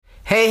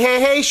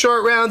Hey,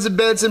 short rounds of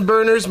Benson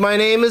burners. My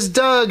name is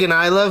Doug, and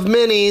I love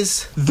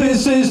minis.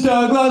 This is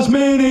Doug Loves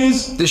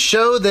Minis. The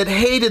show that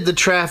hated the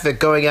traffic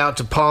going out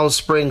to Palm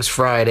Springs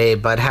Friday,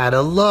 but had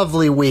a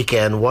lovely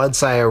weekend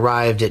once I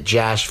arrived at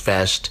Jash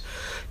Fest.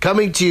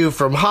 Coming to you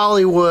from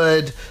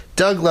Hollywood,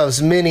 Doug Loves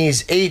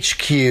Minis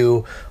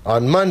HQ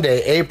on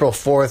Monday, April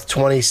 4th,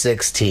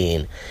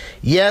 2016.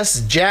 Yes,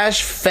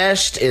 Jash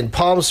Fest in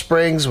Palm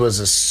Springs was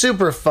a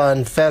super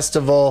fun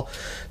festival.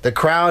 The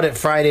crowd at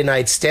Friday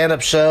night's stand-up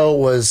show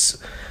was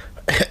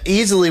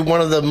easily one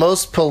of the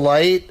most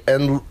polite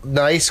and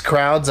nice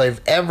crowds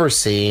I've ever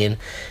seen.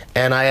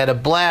 And I had a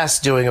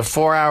blast doing a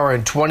 4-hour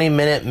and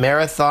 20-minute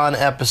marathon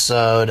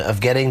episode of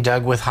Getting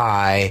Doug with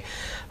High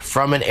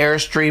from an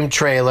Airstream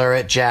trailer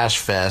at Jash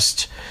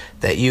Fest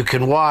that you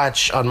can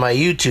watch on my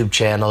YouTube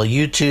channel,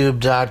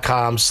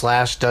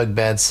 youtube.com/Doug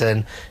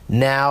Benson,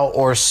 now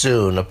or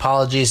soon.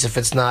 Apologies if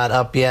it's not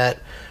up yet.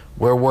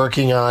 We're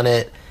working on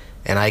it,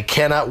 and I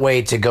cannot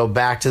wait to go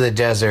back to the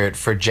desert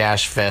for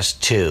Jash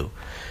Fest 2.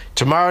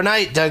 Tomorrow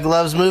night, Doug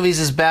Loves Movies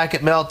is back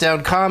at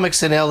Meltdown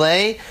Comics in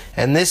LA,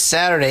 and this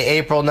Saturday,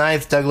 April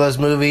 9th, Doug Loves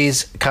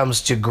Movies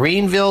comes to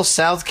Greenville,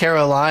 South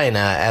Carolina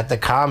at the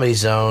Comedy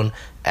Zone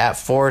at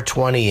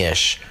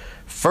 4:20-ish.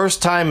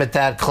 First time at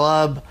that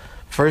club,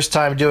 first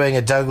time doing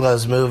a Doug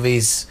Loves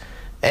Movies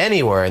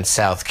anywhere in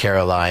South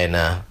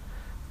Carolina,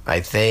 I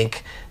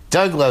think.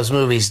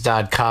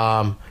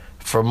 DougLovesMovies.com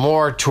for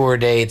more tour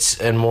dates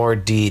and more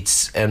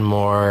deets and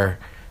more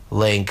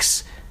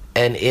links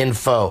and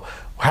info.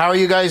 How are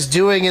you guys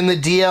doing in the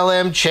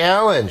DLM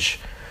Challenge?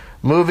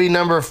 Movie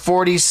number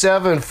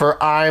 47 for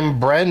I'm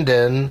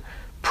Brendan,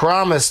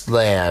 Promised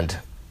Land.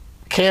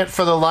 Can't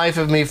for the life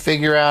of me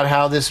figure out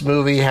how this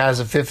movie has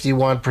a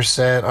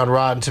 51% on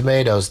Rotten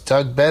Tomatoes.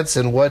 Doug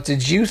Benson, what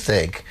did you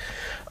think?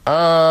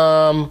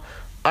 I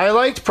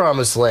liked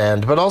Promised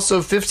Land, but also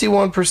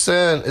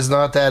 51% is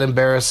not that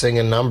embarrassing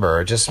a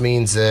number. It just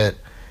means that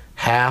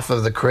half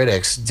of the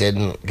critics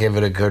didn't give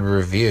it a good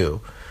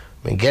review.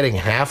 I mean, getting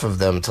half of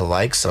them to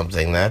like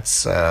something,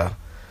 that's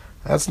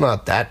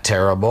not that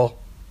terrible,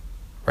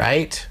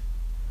 right?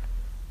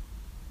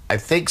 I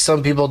think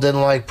some people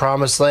didn't like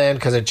Promised Land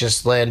because it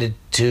just landed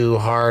too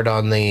hard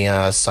on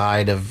the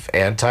side of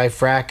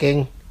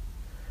anti-fracking,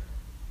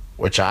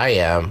 which I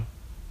am.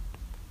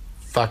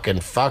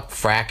 Fucking fuck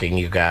fracking,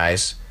 you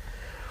guys.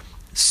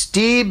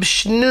 Steve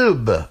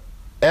Snrub,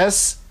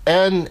 S-N-R-U-B,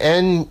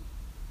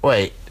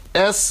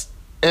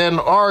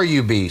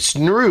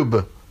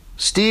 Snrub,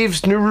 Steve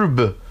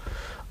Snrub.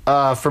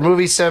 For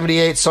movie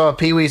 78, saw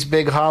Pee-wee's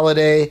Big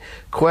Holiday.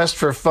 Quest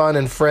for fun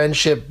and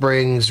friendship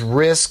brings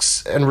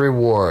risks and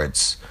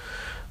rewards.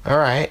 All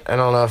right, I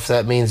don't know if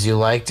that means you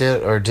liked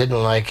it or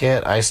didn't like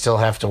it. I still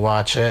have to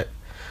watch it.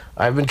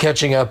 I've been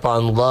catching up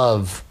on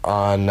Love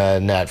on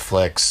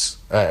Netflix.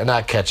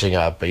 Not catching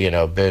up, but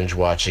binge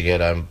watching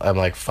it. I'm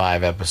like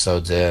 5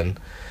 episodes in,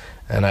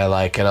 and I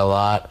like it a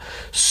lot.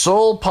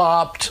 Soul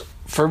Popped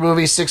for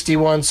movie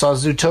 61, saw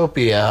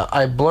Zootopia.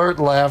 I blurt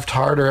laughed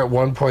harder at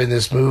one point in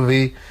this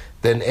movie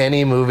than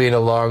any movie in a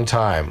long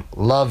time.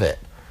 Love it.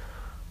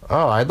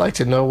 Oh, I'd like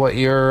to know what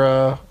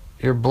your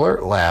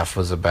blurt laugh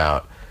was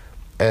about.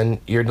 And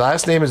your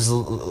last name is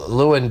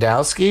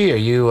Lewandowski? Are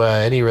you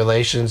any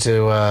relation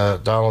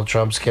to Donald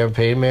Trump's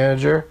campaign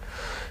manager?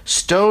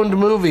 Stoned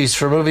Movies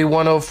for movie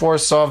 104,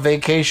 saw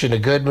Vacation, a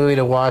good movie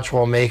to watch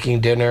while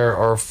making dinner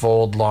or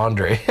fold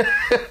laundry.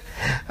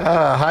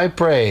 High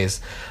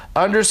praise.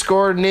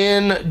 Underscore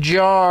Nin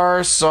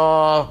Jar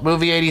saw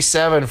movie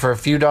 87 for a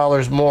few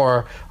dollars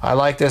more. I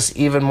like this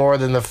even more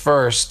than the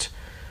first.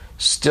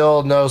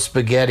 Still no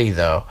spaghetti,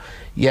 though.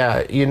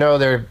 Yeah,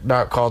 they're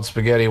not called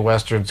spaghetti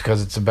westerns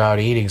because it's about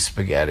eating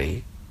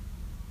spaghetti,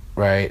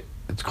 right?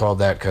 It's called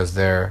that because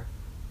they're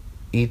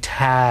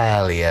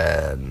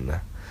Italian.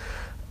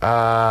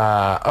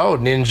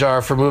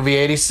 Ninjar for movie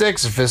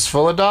 86, a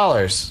fistful of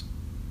dollars.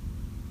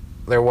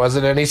 There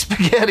wasn't any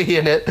spaghetti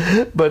in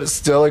it, but it's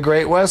still a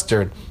great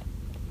western.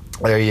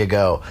 There you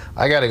go.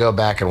 I got to go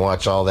back and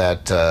watch all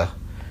that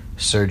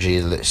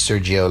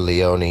Sergio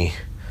Leone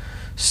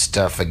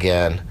stuff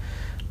again.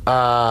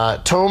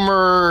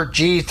 Tomer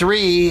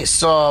G3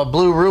 saw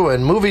Blue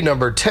Ruin, movie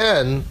number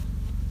 10.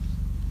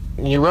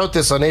 You wrote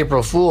this on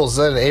April Fool's. Is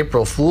that an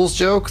April Fool's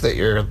joke that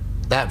you're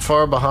that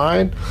far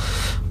behind?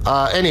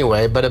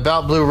 Anyway, but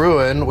about Blue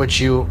Ruin,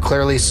 which you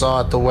clearly saw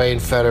at the Wayne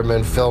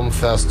Fetterman Film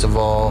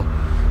Festival,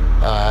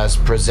 as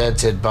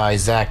presented by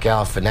Zach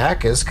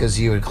Galifianakis, because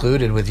you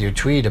included with your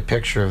tweet a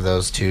picture of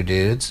those two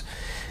dudes.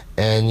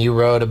 And you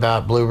wrote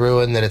about Blue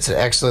Ruin that it's an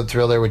excellent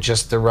thriller with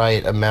just the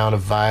right amount of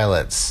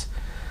violence.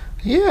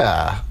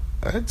 Yeah,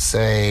 I'd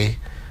say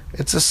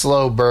it's a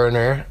slow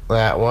burner,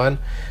 that one.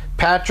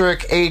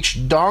 Patrick H.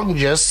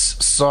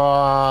 Dongjas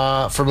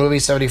saw, for movie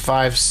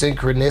 75,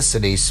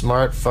 Synchronicity,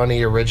 smart,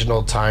 funny,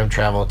 original time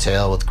travel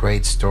tale with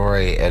great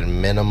story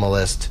and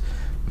minimalist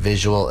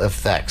visual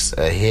effects.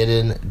 A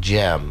hidden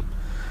gem.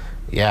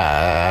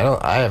 Yeah,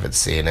 I haven't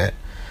seen it.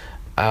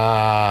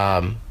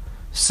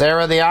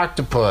 Sarah the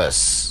Octopus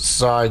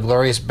saw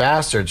Glorious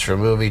Bastards for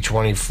movie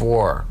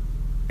 24.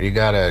 You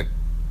got a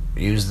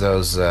use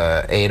those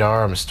 8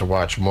 arms to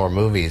watch more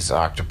movies,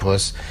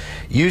 Octopus.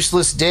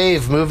 Useless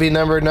Dave, movie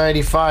number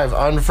 95,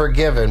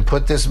 Unforgiven.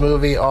 Put this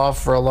movie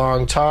off for a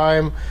long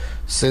time,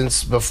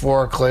 since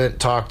before Clint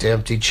talked to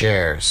empty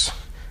chairs.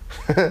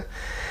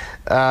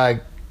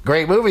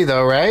 Great movie,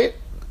 though, right?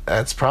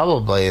 That's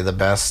probably the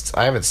best.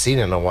 I haven't seen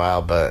it in a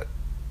while, but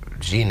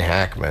Gene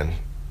Hackman.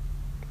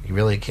 You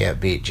really can't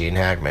beat Gene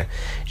Hackman.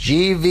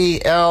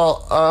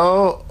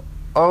 GVLOW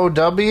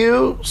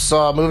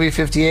saw movie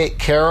 58,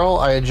 Carol.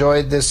 I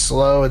enjoyed this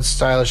slow and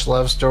stylish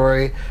love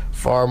story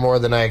far more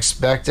than I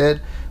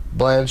expected.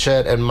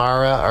 Blanchett and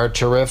Mara are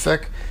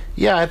terrific.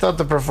 Yeah, I thought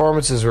the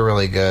performances were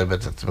really good,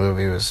 but the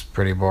movie was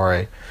pretty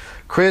boring.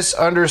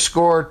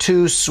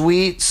 Chris_2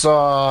 Sweet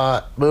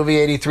saw movie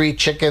 83,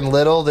 Chicken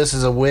Little. This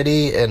is a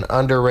witty and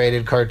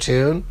underrated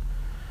cartoon.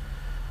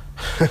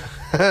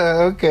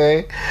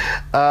 Okay.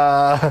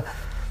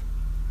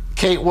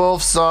 Kate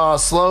Wolf saw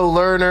Slow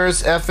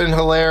Learners, effing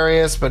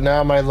hilarious, but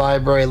now my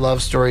library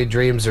love story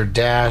dreams are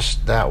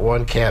dashed. That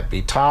one can't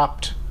be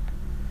topped.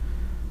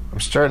 I'm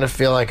starting to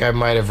feel like I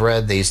might have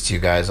read these two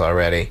guys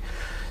already.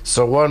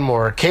 So one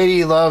more.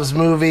 Katie Loves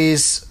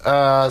Movies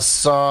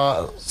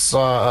saw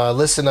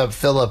Listen Up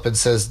Philip and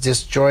says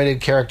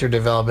disjointed character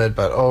development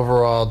but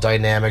overall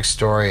dynamic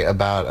story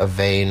about a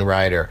vain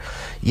writer.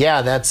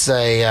 Yeah, that's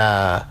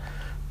a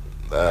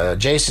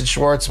Jason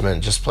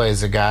Schwartzman just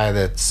plays a guy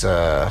that's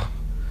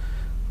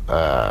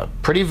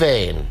pretty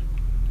vain,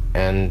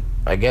 and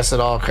I guess it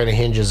all kind of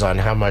hinges on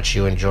how much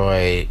you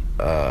enjoy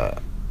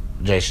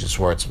Jason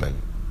Schwartzman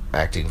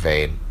acting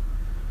vain.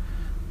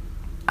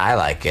 I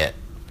like it.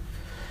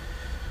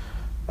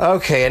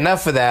 Okay,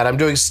 enough of that. I'm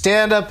doing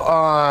stand-up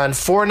on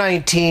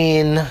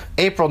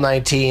April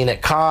 19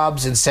 at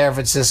Cobb's in San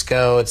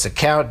Francisco. It's a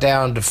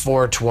countdown to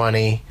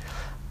 420.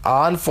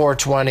 On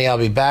 420, I'll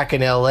be back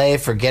in LA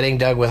for Getting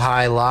Dug with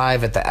High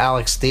Live at the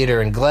Alex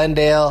Theater in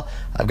Glendale.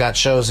 I've got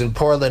shows in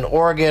Portland,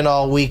 Oregon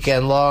all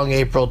weekend long,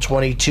 April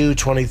 22,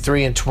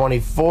 23, and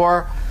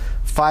 24.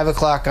 5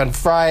 o'clock on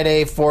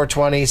Friday,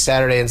 420,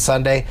 Saturday and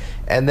Sunday.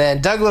 And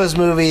then Doug Loves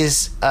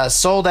Movies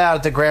sold out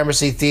at the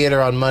Gramercy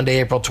Theater on Monday,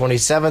 April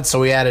 27th. So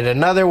we added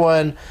another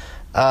one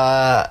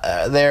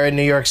there in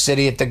New York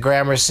City at the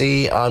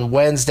Gramercy on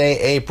Wednesday,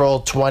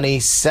 April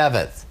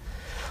 27th.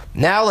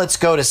 Now let's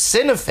go to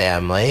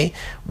Cinefamily,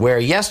 where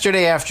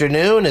yesterday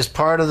afternoon, as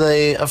part of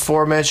the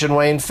aforementioned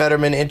Wayne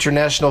Federman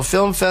International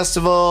Film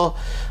Festival,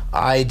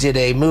 I did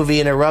a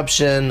movie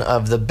interruption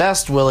of the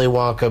best Willy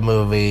Wonka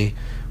movie,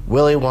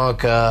 Willy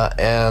Wonka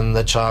and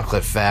the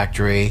Chocolate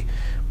Factory,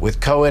 with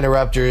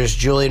co-interrupters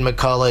Julian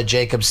McCullough,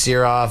 Jacob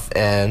Siroff,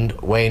 and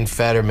Wayne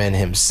Federman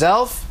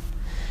himself.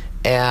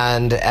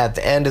 And at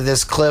the end of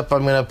this clip,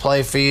 I'm going to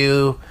play for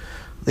you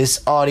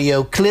this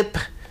audio clip.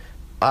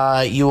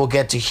 You will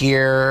get to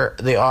hear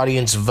the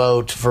audience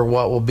vote for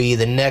what will be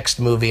the next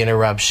movie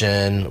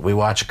interruption. We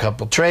watch a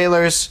couple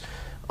trailers,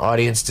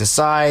 audience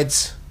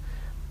decides,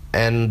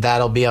 and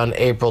that'll be on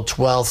April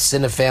 12th,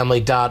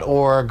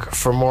 cinefamily.org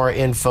for more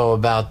info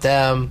about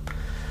them.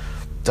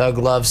 Doug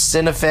loves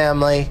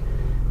Cinefamily.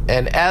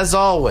 And as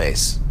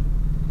always,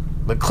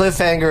 the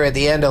cliffhanger at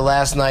the end of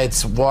last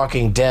night's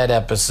Walking Dead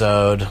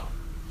episode,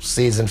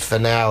 season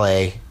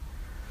finale,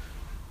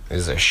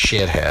 is a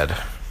shithead.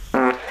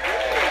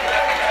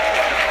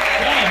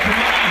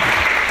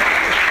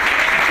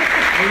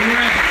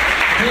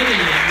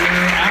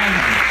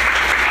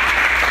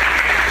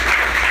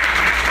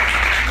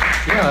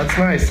 Yeah, that's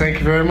nice. Thank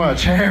you very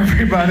much. Hey,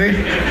 everybody.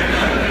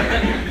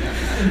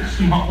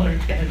 Smaller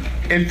Ted.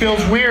 It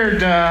feels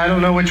weird. I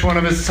don't know which one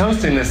of us is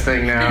hosting this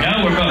thing now.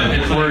 No, we're both.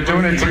 It's We're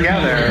doing it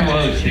together. We're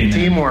co-hosting.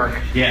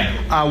 Teamwork.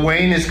 Yeah.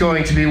 Wayne is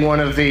going to be one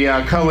of the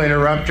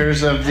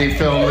co-interrupters of the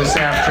film this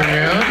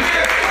afternoon.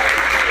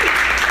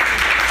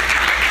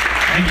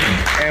 Thank you.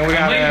 And we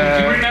got. Wait,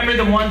 do you remember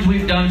the ones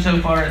we've done so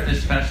far at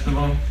this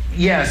festival?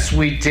 Yes,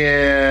 we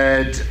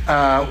did.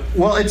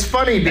 Well, it's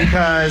funny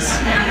because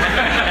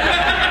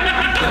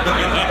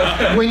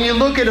when you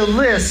look at a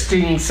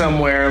listing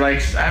somewhere,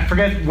 like I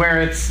forget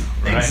where it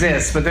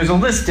exists, but there's a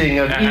listing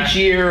of each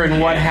year and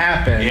what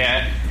happened.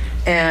 Yeah.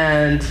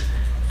 And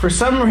for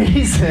some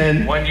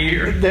reason, 1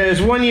 year.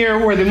 there's 1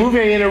 year where the movie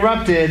I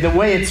interrupted, the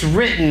way it's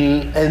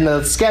written in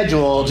the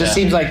schedule, just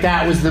seems like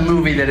that was the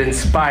movie that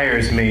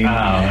inspires me. Oh,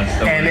 that's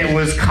the And worst. it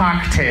was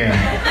Cocktail.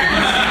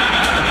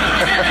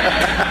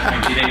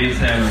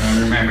 1987,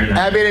 I remember that.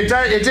 I mean,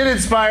 it did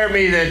inspire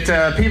me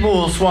that people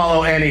will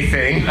swallow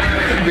anything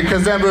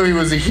because that movie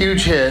was a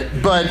huge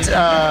hit. But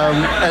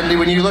and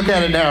when you look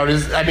at it now,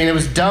 it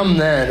was dumb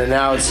then, and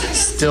now it's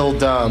still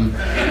dumb.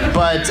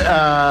 But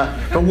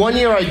 1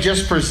 year I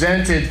just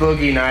presented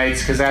Boogie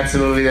Nights because that's a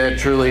movie that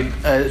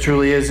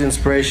truly is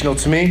inspirational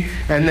to me.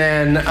 And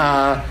then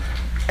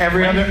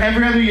every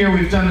other year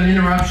we've done an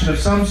interruption of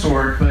some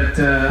sort, but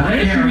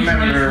I can't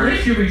remember.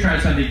 This year we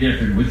tried something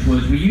different, which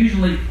was we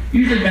usually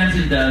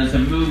Benson does a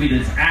movie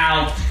that's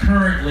out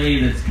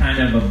currently that's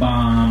kind of a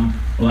bomb.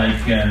 Like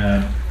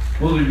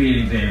what would be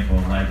an example?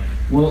 Like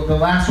Well, the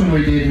last one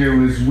we did here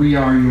was We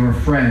Are Your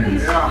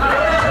Friends.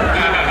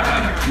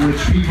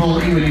 which people,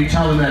 when you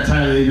tell them that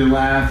title, they either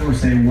laugh or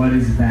say, "What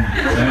is that?"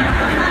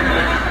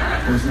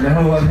 There's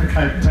no other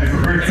type of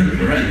person.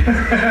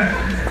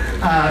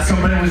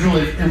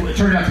 But it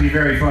turned out to be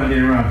very fun to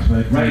interrupt.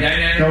 But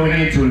going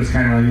into it was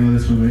kind of like,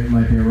 this movie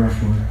might be a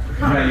rough one.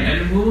 Right,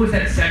 and what was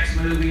that sex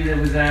movie that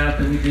was out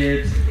that we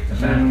did?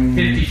 About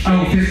 50 Shades.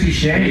 Oh, 50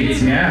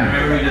 Shades, yeah.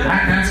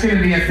 That's going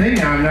to be a thing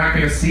now. I'm not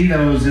going to see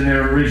those in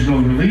their original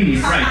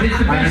release. Right, this is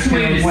the I'm best just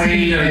way going to to wait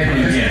see those and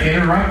things, just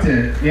interrupt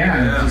it.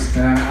 Yeah.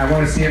 I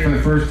want to see it for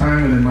the first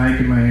time with a mic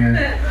in my hand.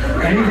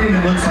 Anything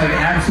that looks like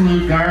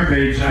absolute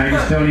garbage, I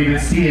just don't even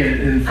see it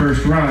in the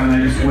first run.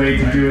 I just wait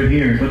to do it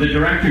here. Well, the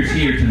director's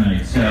here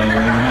tonight, so... You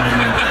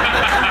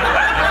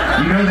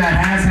know that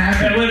has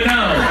happened. I would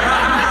know.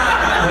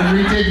 When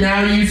we did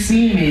Now You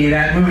See Me,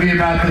 that movie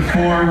about the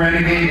 4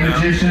 renegade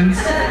magicians.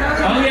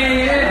 Oh,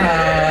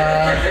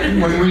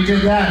 yeah. When we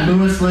did that,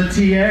 Louis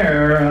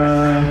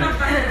Leterrier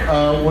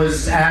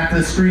was at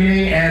the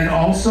screening, and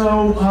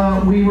also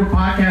we were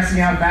podcasting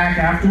out back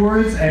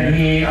afterwards, and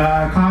he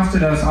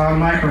accosted us on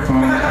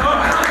microphone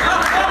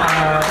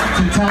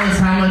to tell us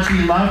how much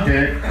he loved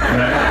it.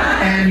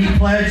 And he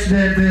pledged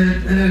that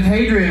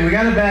Hadrian, we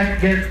got to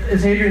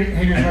is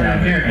Hadrian's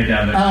not here. I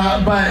doubt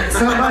it. But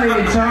somebody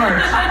in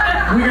charge,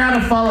 we got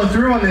to follow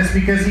through on this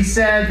because he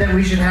said that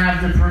we should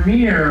have the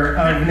premiere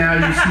of Now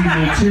You See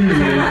Me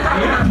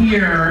 2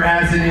 here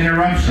as an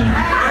interruption.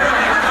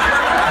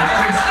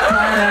 Just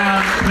flat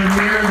out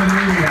premiere of the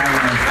movie I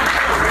was.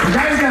 The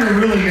guy's got a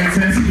really good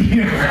sense of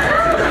humor.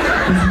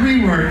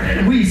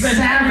 Because we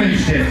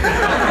savaged it.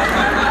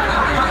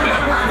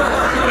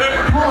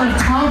 Paul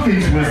F.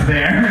 Tompkins was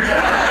there.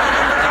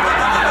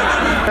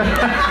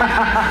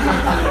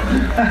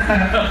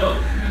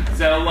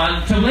 So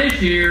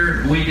last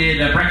year we did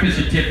Breakfast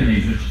at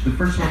Tiffany's, which is the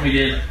first one we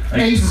did.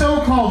 A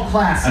so-called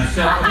classic.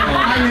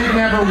 I had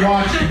never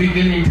watched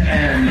beginning to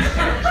end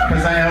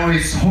because I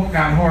always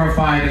got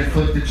horrified and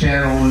flipped the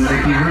channel when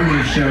Mickey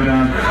Rooney showed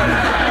up.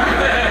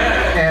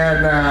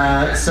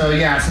 And so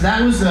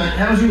that was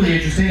really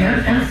interesting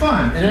and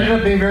fun. It ended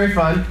up being very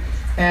fun.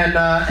 And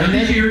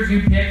this year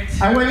you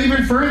picked. I went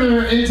even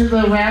further into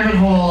the rabbit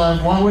hole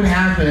of what would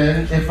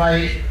happen if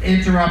I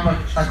interrupt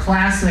a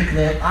classic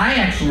that I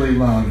actually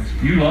love.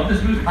 You love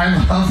this movie? I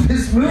love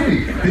this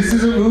movie. This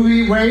is a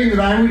movie, Wayne, that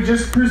I would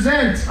just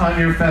present on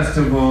your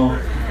festival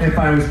if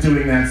I was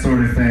doing that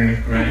sort of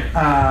thing. Right.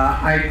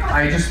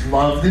 I just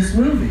love this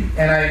movie,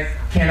 and I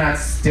cannot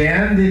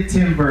stand the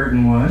Tim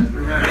Burton one.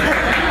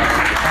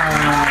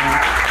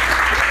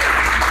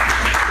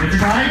 They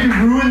tried to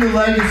ruin the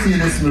legacy of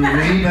this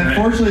movie, but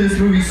fortunately this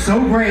movie's so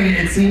great,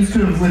 it seems to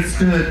have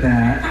withstood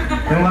that.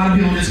 And a lot of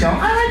people just go,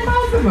 I like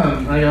both of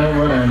them. I go,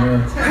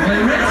 whatever.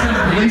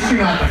 At least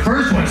you're not, the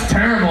first one's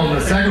terrible and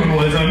the second one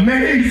was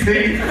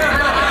amazing.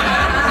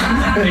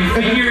 They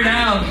figured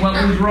out what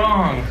was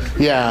wrong.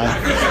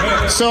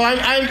 Yeah. So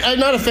I'm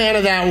not a fan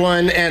of that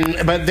one,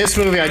 but this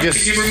movie I just...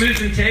 Did you remove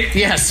some tape?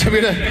 Yes,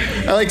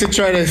 I like to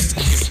try to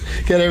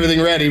get everything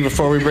ready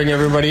before we bring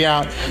everybody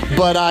out.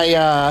 But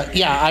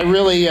I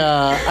really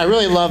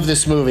love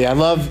this movie. I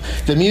love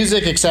the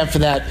music, except for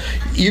that.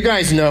 You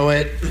guys know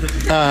it.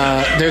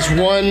 There's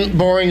one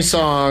boring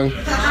song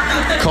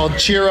called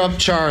 "Cheer Up,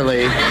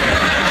 Charlie."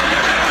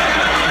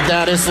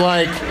 That is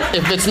like,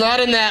 if it's not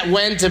in that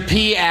When to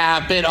Pee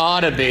app, it ought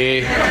to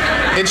be.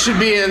 It should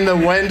be in the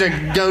When to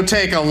Go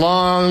Take a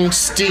Long,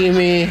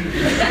 Steamy.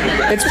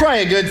 It's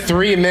probably a good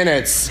 3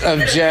 minutes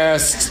of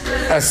just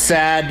a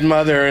sad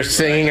mother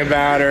singing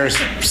about her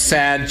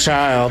sad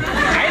child.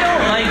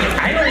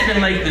 I don't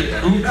even like the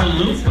Oompa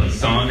Loompa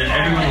song that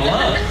everyone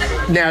loves.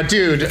 Now,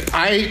 dude,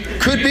 I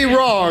could be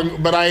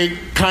wrong, but I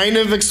kind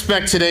of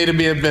expect today to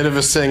be a bit of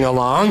a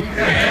sing-along.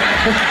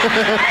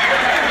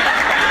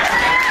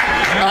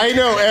 I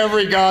know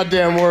every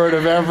goddamn word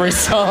of every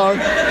song.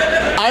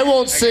 I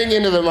won't sing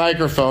into the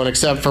microphone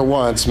except for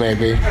once,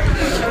 maybe.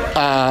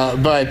 Yeah.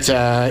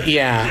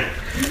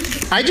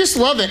 I just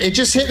love it. It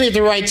just hit me at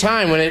the right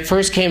time. When it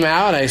first came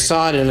out, I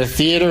saw it in a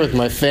theater with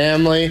my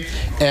family.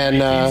 And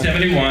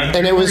 1971.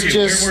 And it was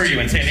just... Where were you,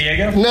 in San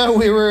Diego? No,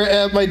 we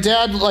were... my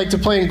dad liked to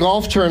play in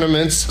golf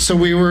tournaments, so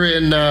we were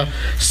in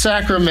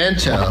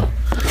Sacramento.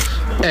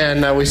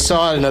 And we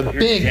saw it in a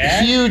big,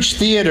 huge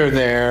theater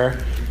there.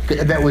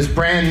 That was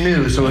brand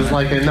new, so it was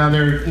like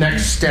another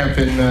next step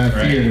in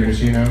theaters,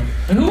 you know.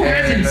 Who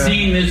hasn't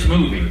seen this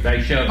movie?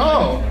 They showed.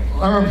 Oh,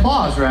 or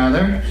applause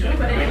rather.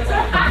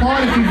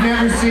 Applaud if you've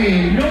never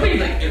seen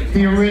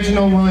the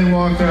original Willy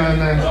Wonka.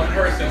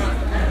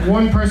 And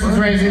one person's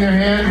raising their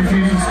hand,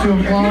 refuses to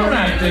applaud. You don't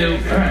have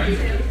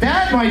to.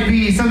 That might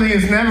be something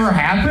that's never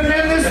happened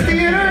in this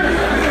theater.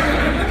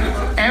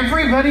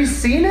 Everybody's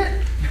seen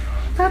it.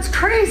 That's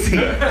crazy.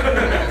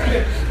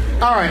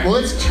 All right,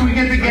 well, should we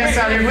get the guests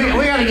out here?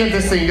 We got to get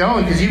this thing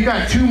going because you've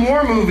got 2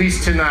 more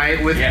movies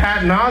tonight with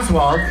Patton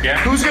Oswalt. Yeah.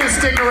 Who's going to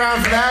stick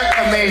around for that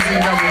amazing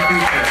double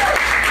feature?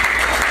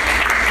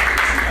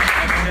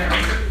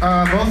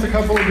 Both was a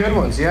couple of good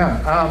ones,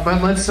 yeah.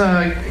 But let's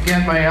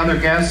get my other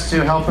guests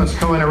to help us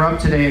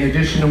co-interrupt today. In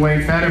addition to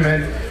Wayne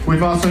Fetterman,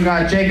 we've also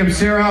got Jacob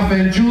Siroff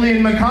and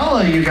Julian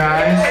McCullough, you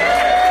guys.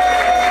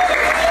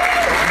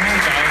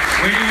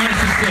 Where do you want us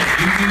to sit?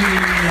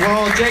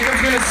 Well,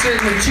 Jacob's going to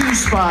sit in the 2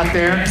 spot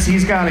there because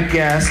he's got a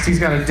guest. He's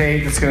got a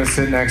date that's going to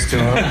sit next to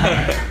him.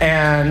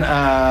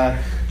 And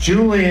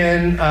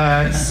Julian,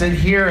 sit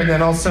here, and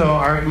then also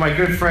my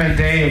good friend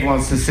Dave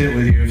wants to sit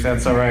with you, if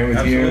that's all right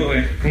with you.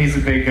 Absolutely. He's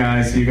a big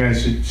guy, so you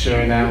guys should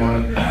show that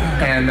one.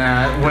 And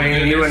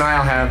Wayne, you and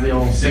I'll have the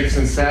old 6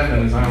 and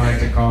 7, as I like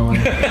to call it.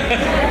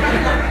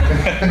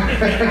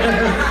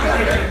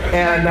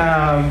 And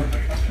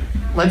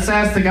let's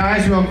ask the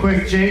guys real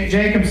quick.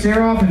 Jacob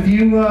Siroff, if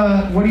you,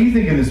 what do you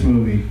think of this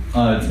movie?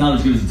 It's not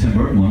as good as the Tim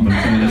Burton one, but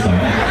it's all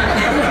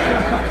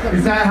right.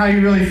 Is that how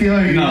you really feel, or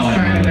are you No, just I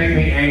trying to don't. make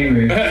me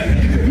angry?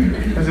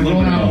 Because it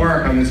will not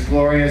work on this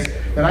glorious...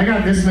 That I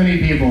got this many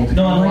people to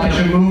No, I like watch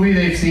it. a movie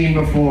they've seen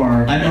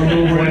before. I'm a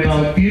little when worried it's a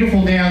about...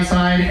 beautiful day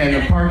outside and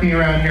the parking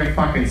around here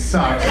fucking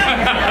sucks.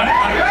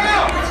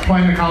 It's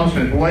quite an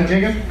accomplishment. But what,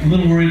 Jacob? I'm a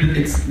little worried that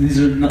these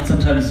are not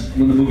sometimes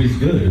when the movie's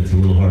good, it's a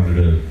little harder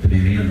to be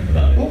mean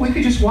about it. Well, we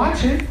could just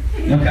watch it.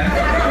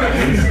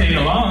 Okay. Sing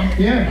along.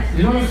 Yeah,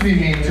 you don't have to be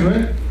mean to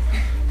it.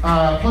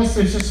 Plus,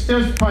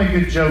 there's probably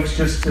good jokes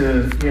just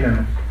to,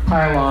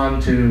 pile on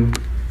to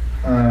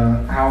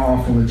how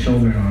awful the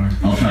children are.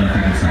 I'll try to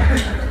figure this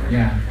out.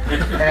 Yeah.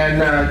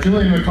 And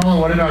Julian McCullough,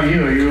 what about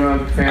you? Are you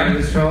a fan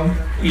of this film?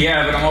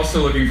 Yeah, but I'm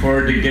also looking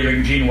forward to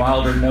giving Gene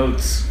Wilder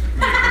notes.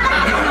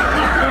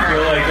 I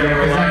feel like there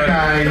were a Because lot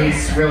that of... guy,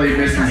 he's really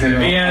misses it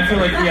all. Yeah, I feel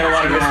like he had a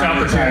lot of missed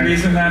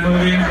opportunities in that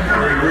movie,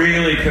 where he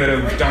really could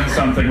have done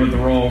something with the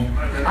role.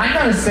 I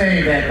gotta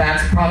say that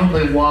that's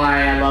probably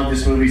why I love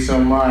this movie so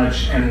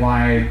much, and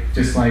why,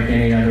 just like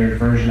any other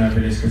version of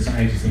it, is because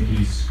I just think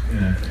he's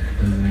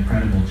does an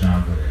incredible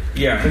job with it.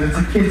 Yeah. Because it's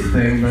a kid's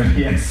thing, but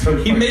yeah, it's so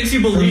He makes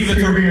you believe so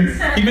it's serious.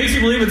 he makes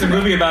you believe it's a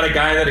movie about a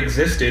guy that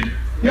existed.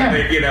 Yeah.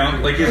 And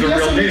that, like he's It a real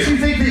also makes you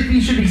dude. think that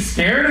you should be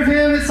scared of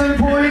him at some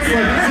points. Like,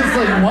 it's just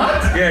like,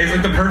 what? Yeah, he's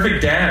like the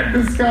perfect dad.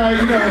 This guy,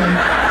 like...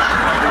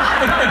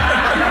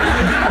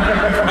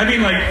 I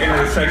mean, like in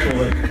a sexual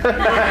way.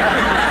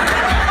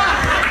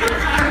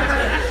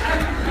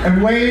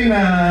 And Wayne,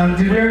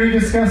 did we already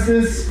discuss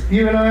this,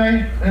 you and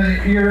I?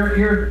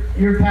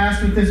 Your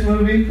past with this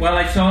movie? Well,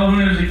 I saw it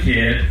when I was a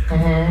kid.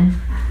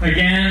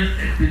 Again,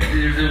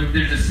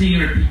 there's a scene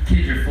where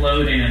kids are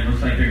floating and it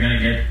looks like they're going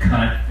to get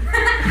cut.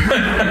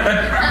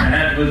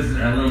 That was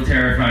a little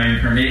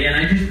terrifying for me. And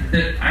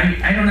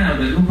I don't know,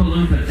 the Oompa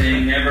Loompa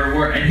thing never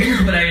worked. And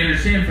here's what I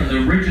understand from the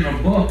original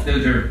book,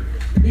 those are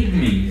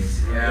pygmies.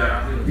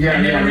 Yeah,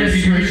 And they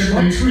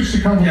they switched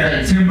a couple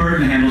things. Tim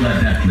Burton handled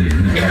that deftly.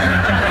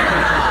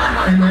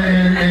 In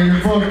the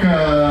book,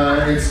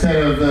 instead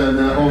of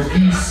the whole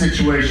geese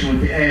situation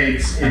with the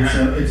eggs,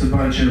 it's a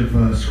bunch of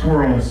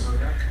squirrels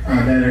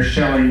that are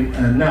shelling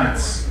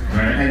nuts,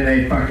 and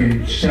they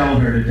fucking shell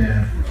her to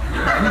death.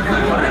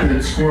 The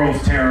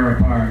squirrels tear her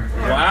apart.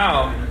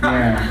 Wow.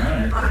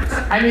 Yeah.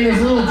 I mean, there's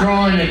a little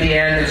drawing at the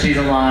end that she's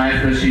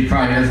alive, but she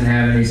probably doesn't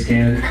have any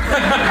skin.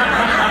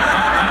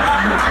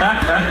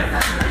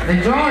 The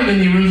drawing in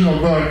the original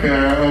book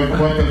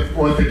of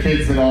what the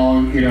kids that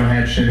all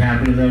had shit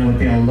happen to them, what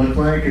they all look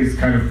like, is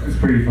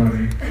pretty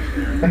funny.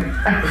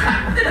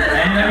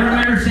 And I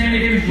remember Sammy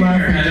Davis Jr.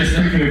 Laughing had just his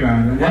own, thinking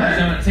about it.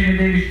 What? Sammy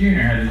Davis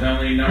Jr. had his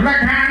only The number.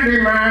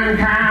 Candyman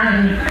can.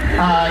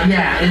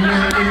 Yeah, in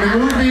the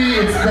movie,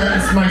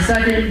 it's my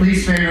second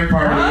least favorite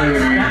part of the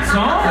movie. That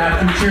song?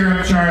 After Cheer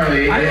Up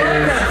Charlie. I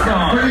love that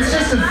song. But it's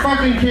just a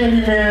fucking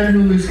Candyman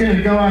who is going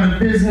to go out of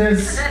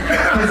business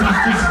because he's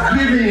just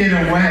giving it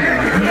away.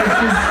 He's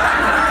just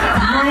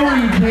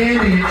throwing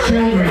candy at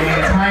children the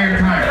entire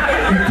time.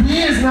 If he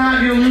is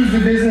not going to lose the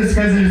business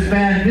because of his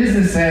bad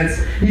business sense,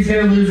 he's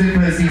going to lose it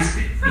because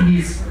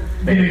he's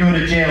going to go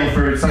to jail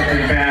for something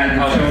bad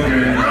with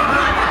children.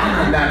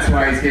 And that's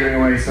why he's giving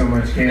away so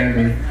much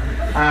candy.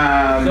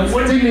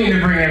 Didn't mean to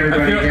bring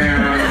everybody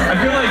down.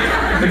 I feel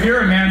like if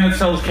you're a man that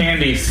sells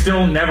candy,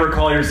 still never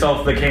call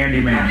yourself the Candy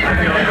Man. I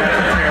feel like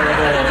that's a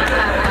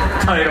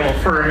terrible title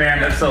for a man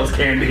that sells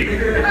candy.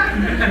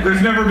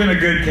 There's never been a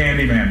good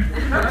candy man.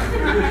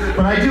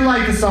 But I do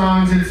like the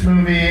songs in this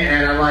movie,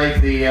 and I like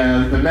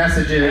the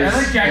messages, I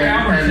like Jack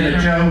and the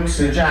Albertson. jokes,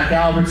 and Jack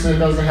Albertson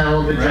does a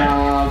hell of a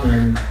job,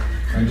 and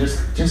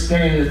just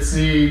getting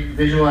to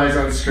visualize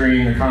on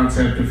screen the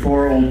concept of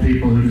 4 old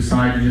people who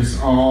decide to just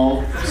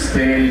all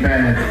stay in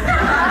bed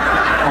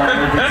all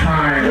the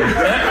time.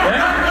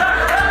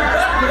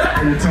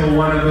 Until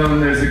one of them,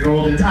 there's a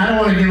golden... I don't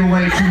want to give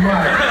away too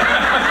much.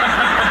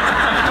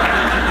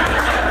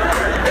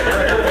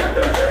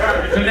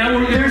 So now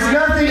There's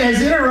nothing,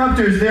 as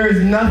interrupters, there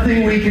is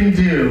nothing we can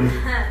do,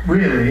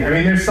 really. I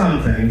mean, there's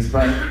some things,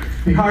 but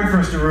it'd be hard for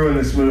us to ruin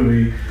this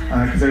movie,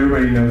 because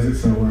everybody knows it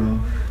so well.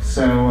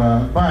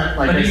 So, but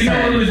like I But you know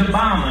said... it was a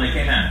bomb when it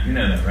came out. You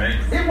know that, right?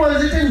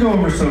 It didn't go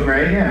over so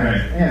great, yeah.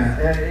 Right.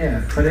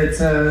 Yeah. But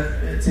it's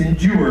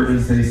endured,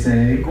 as they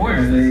say. Of course.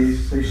 And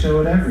they show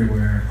it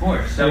everywhere. Of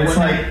course. So And it's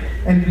what- like,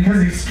 And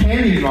because it's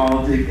candy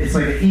involved, it's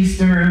like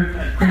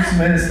Easter,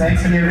 Christmas,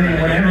 Thanksgiving,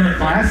 whatever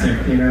classic,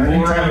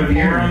 any time of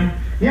year.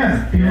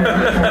 Yeah, people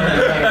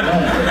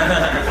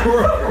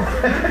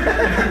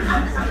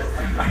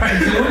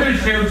Alright, so we're going to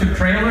show some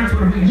trailers?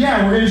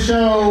 Yeah, we're going to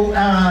show,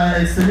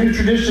 it's the new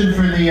tradition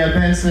for the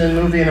Benson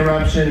Movie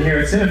Interruption here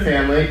at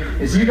Cinefamily,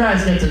 is you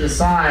guys get to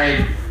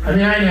decide. I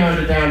mean, I narrowed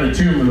it down to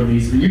 2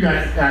 movies, but you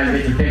guys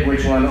get to pick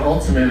which one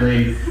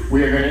ultimately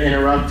we are going to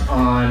interrupt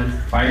on.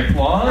 By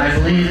applause? I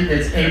believe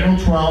it's April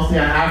 12th,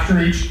 after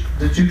the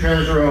 2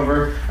 trailers are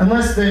over,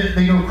 unless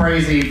they go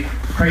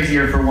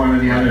crazier for one or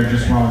the other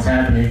just while it's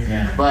happening.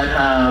 Yeah. But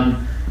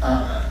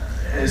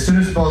as soon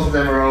as both of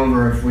them are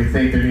over, if we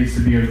think there needs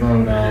to be a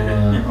vote,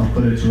 I'll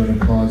put it to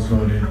an applause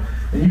vote.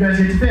 And you guys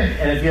get to pick.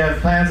 And if you have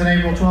plans on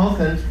April 12th,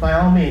 then by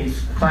all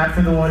means, clap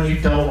for the one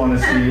you don't want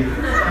to see.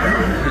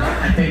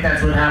 I think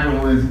that's what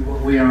happened with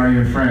We Are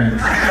Your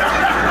Friends.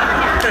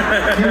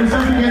 It was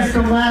up against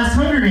the last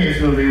Hunger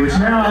Games movie, which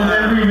now I'll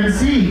never even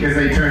see because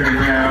they turned it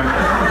down.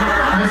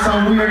 I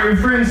saw We Are Your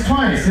Friends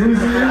twice. It was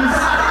I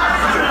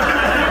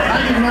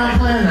did not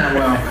plan that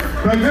well.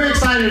 But I'm very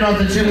excited about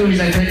the 2 movies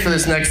I picked for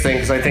this next thing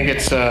because I think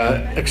it's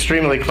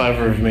extremely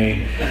clever of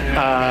me.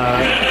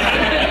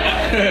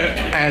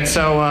 And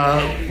so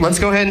let's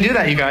go ahead and do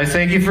that, you guys.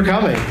 Thank you for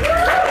coming.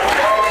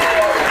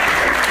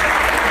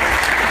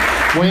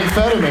 Wayne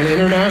Fetterman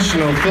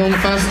International Film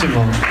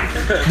Festival.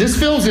 This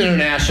film's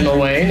international,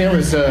 Wayne. It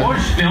was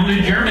filmed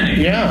in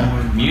Germany. Yeah.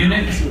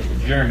 Munich,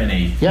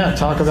 Germany. Yeah,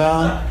 talk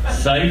about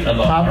Site of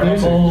a pop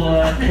music.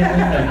 horrible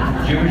killing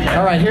of Jewish.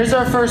 All right, here's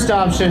our first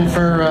option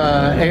for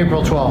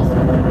April 12th.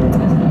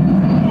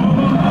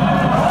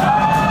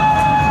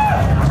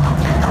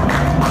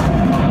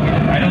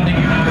 I don't think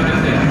you know what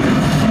this is.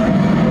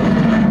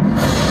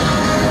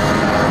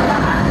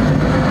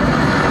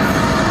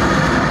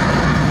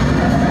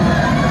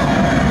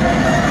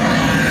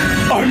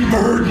 I'm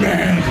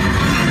Birdman.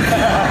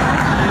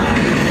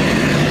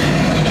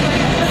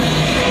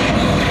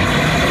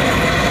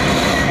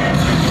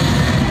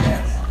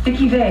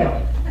 Vicki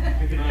Vale.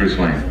 Bruce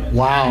Wayne.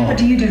 Wow. What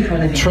do you do for a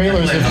living?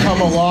 Trailers have come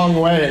a long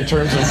way in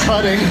terms of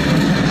cutting.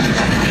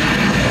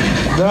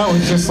 That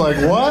was just like,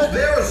 what?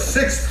 There a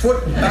 6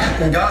 foot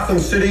back in Gotham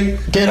City?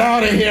 Get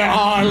out of here,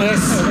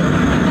 Harless.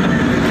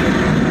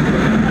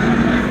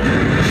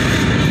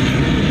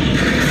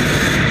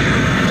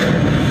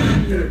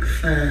 You look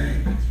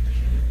fine.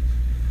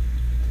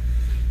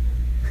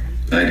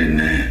 I didn't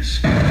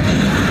ask.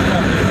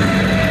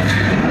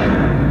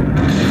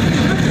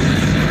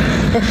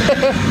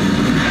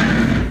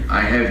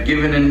 I have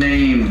given a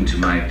name to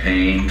my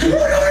pain.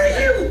 What are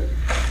you?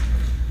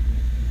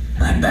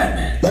 I'm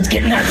Batman. Let's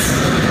get nuts.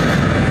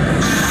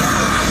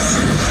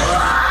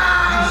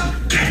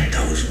 Get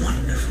those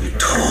wonderful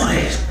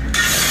toys.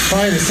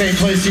 Probably the same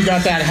place you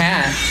got that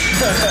hat.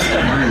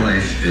 My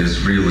life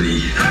is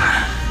really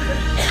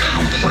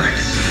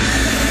complex.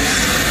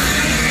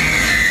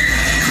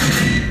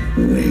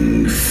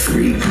 Winged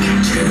freak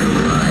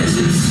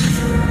terrorizes.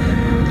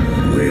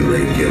 Wait till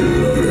they get a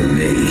load of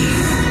me.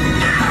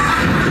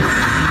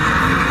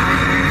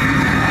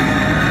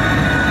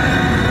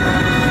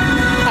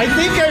 I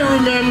think I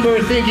remember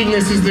thinking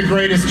this is the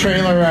greatest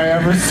trailer I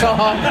ever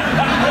saw.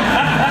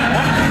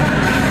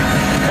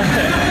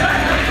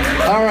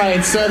 All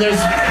right, so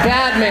there's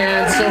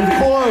Batman. So of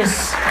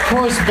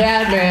course,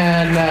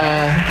 Batman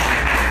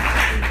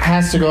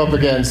has to go up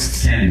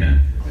against Candyman.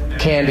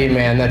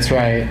 Candyman. That's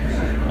right.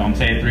 Don't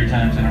say it 3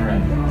 times in a row.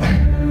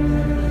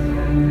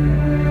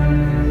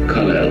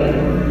 Kal-El.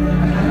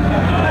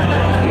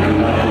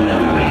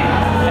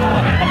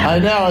 I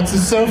know it's a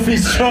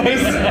Sophie's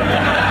choice.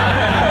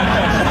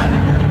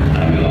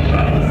 I'm your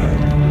father.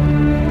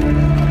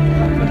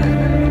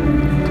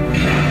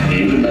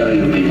 Even though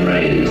you've been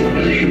raised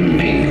as a human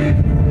being,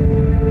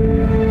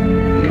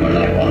 you are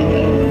not one of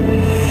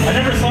them. I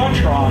never saw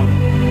Tron.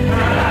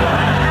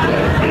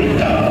 You're great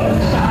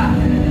dogs.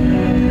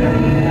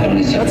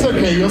 Only That's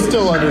okay. You'll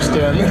still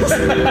understand this.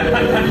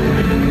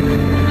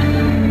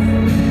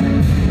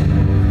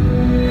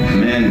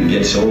 Man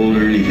gets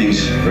older and he thinks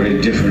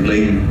very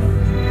differently, and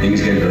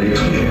things get very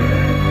clear.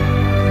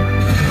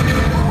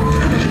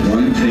 There's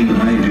one thing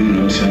I do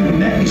know, son,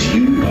 and that is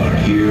you are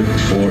here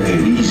for a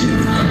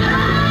reason.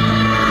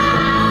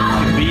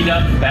 Beat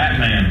up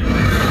Batman.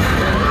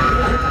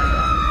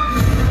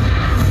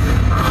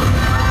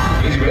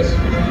 Easy, Chris.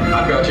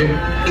 I've got you.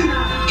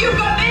 You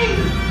got me?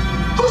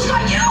 Who's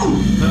got you?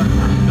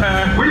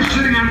 We're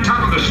sitting on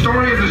top of the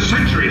story of the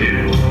century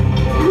here.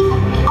 Who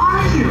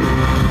are you?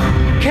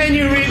 Can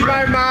you read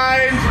my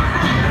mind?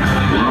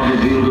 Now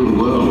revealed to the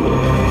world,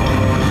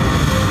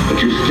 but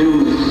you still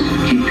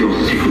must keep your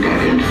secret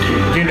identity.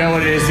 Do you know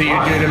what it is that you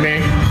do to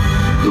me?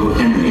 Your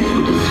enemies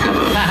will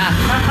discover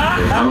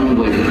the only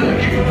way to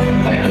hurt you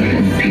by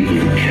hurting the people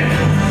you care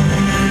for.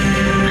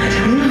 I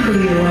don't know who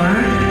you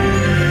are.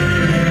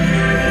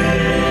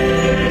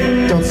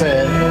 Don't say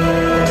it.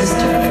 Just a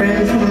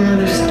friend from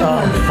another Oh,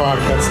 star. fuck,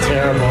 that's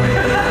terrible.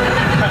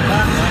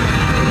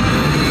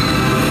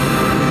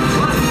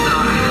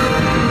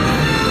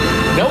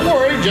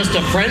 Just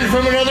a friend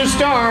from another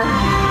star.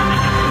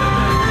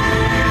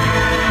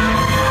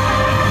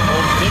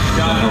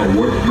 How a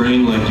warped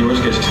brain like yours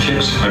gets its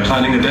kicks by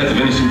planning the death of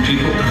innocent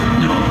people?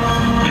 No,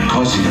 by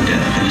causing the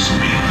death of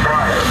innocent people.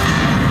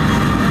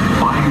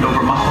 Mind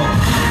over muscle.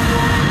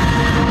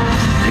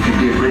 They can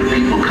be a great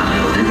people,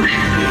 Kyle. They wish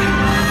to be.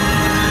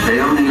 They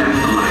only lack the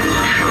light to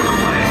show the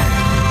way.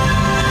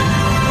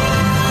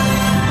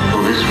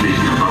 For this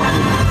reason above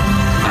all,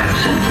 I have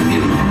sent them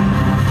you,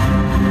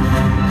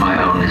 my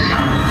only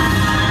son.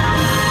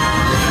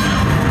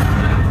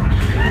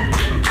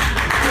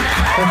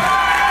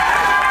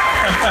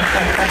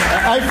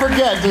 I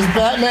forget, does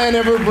Batman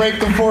ever break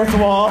the fourth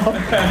wall?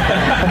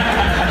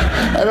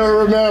 I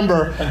don't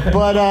remember.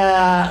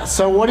 But,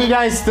 so what do you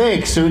guys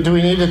think? So do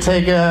we need to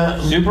take a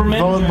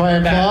Superman? vote by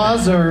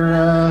applause, or,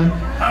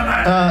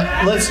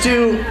 let's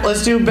do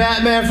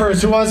Batman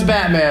first. Who wants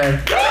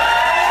Batman?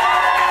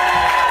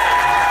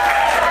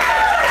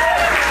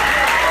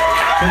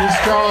 Pretty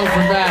strong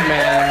for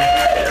Batman.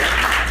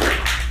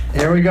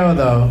 Here we go,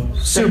 though.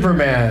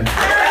 Superman.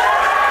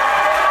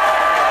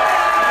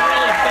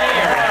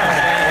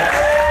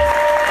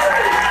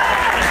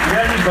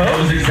 That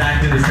was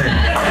exactly the same.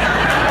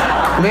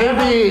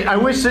 Maybe I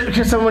wish that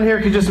someone here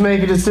could just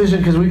make a decision,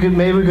 because we could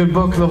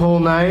book the whole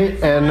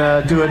night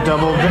and do a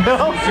double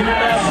bill.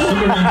 Superman's a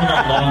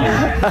lot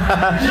longer.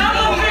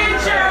 Double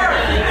feature!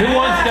 Who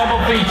wants double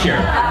feature?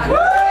 You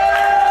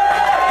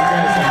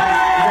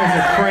guys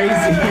are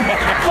crazy.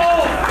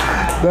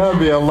 That would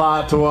be a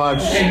lot to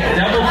watch Hey,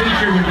 double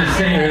feature with the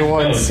same in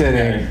one vote.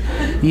 sitting.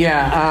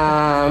 Yeah.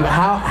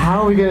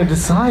 How are we gonna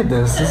decide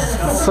this? This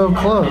is so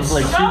close. It's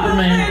like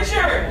Superman,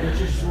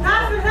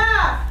 Half and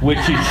half! which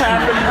is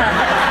half and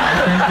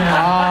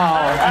half.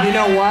 Oh, you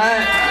know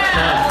what?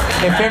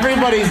 If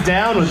everybody's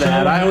down with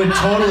that, I would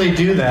totally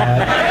do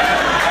that.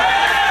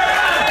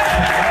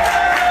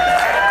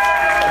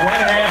 One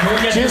half,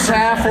 who gets Just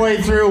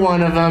halfway through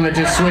one of them, it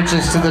just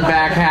switches to the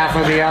back half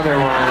of the other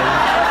one.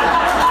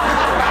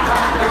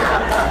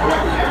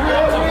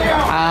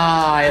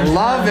 I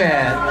love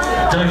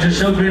it. Doug, just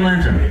show Green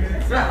Lantern.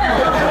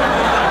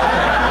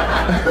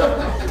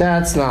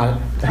 That's not.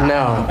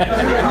 No.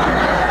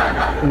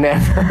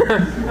 Never.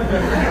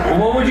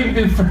 What would you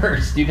do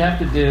first? You'd have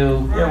to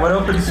do. Yeah, what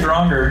opens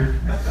stronger?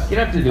 You'd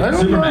have to do. I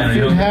don't Superman, know if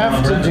you you'd don't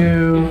have get to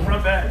do.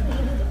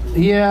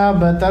 Yeah,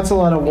 but that's a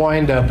lot of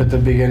wind up at the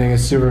beginning of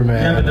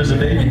Superman. Yeah, but there's a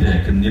baby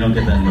dick, and you don't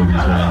get that in movies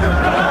very often.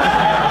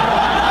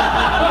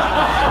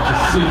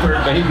 Super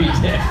baby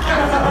dick.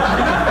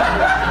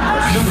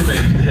 Super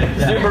baby dick.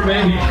 Yeah. Super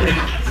baby dick.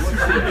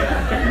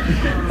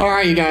 All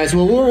right, you guys.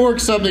 Well, we'll work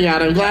something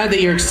out. I'm glad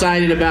that you're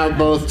excited about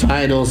both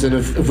titles, and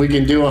if we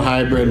can do a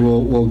hybrid,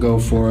 we'll go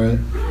for it.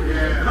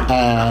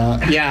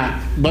 Yeah,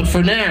 but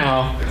for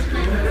now,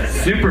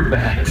 Super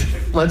bat.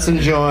 let's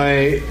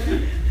enjoy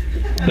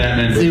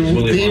Batman the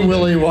versus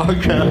Willy Wonka. Willy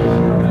Wonka.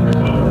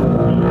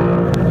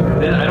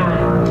 Then I don't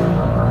remember.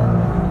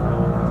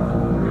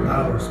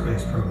 Outer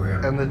Space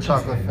Program. And the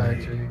Chocolate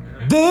Factory.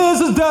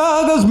 This is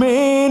Douglas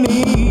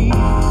Mini.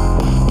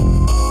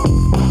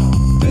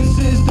 This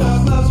is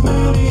Douglas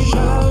Mini.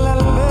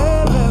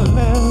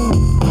 Sha-la-la-la-la-la.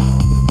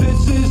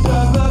 This is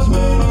Douglas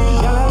Mini.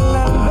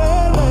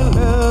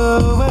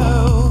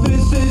 Sha-la-la-la-la-la.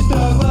 This is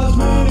Douglas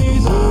Mini.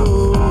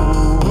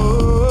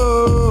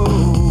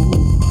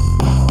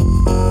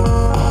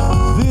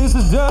 This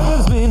is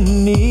Douglas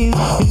Mini.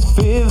 His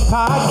fifth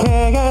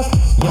podcast,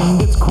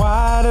 and it's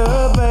quite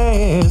a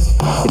blast.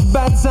 It's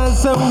bite-sized,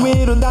 so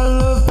it'll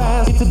download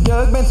fast. It's a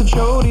Doug Benson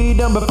show,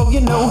 done before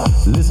you know.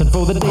 Listen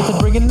for the dates and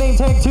bring a name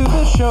tag to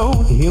the show.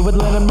 Here with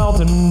Leonard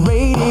Maltin,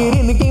 rated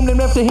in the game named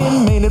after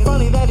him. Made it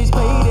funny that he's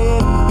played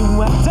it.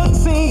 You have Doug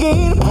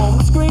singing, on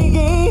the screen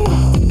game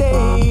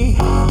today.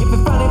 If the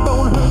funny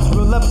bone hurts,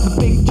 roll up the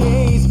big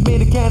J's.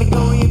 Made a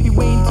category if you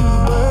ain't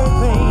too bird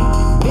pain.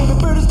 Baby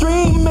bird is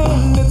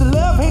dreaming, it's a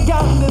love-hate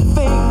kind of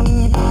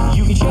thing.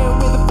 You can share it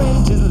with a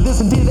friend, just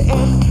listen to the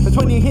end. That's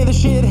when you hear the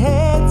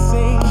shithead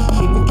sing.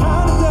 Keep it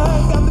kind of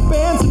Doug, I'm the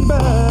Benson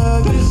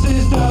bug. This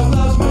is Doug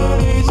Loves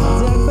Minis.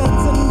 Doug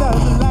Benson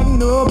does it like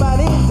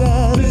nobody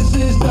does. This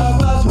is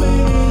Doug Loves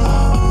Minis.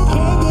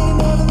 Can't get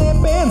enough of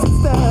that Benson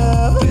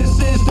stuff. This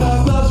is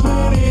Doug Loves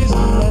Minis.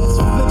 Let's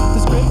flip the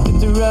script,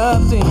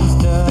 interrupting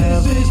stuff.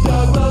 This is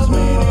Doug Loves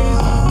Minis.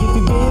 If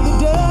you really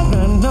Doug,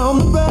 run on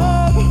the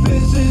bug.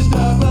 This is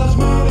Doug Loves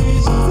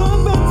Minis.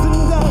 Doug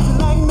Benson does it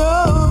like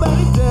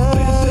nobody does.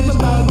 This is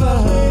Doug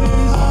Loves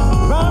Minis.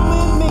 Run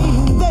with me,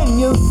 then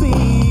you'll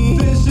see.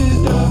 This is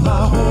Doug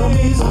Loves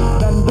Minis.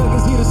 That Doug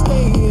is here to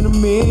stay in a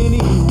mini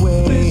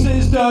way. This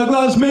is Doug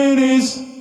Loves Minis.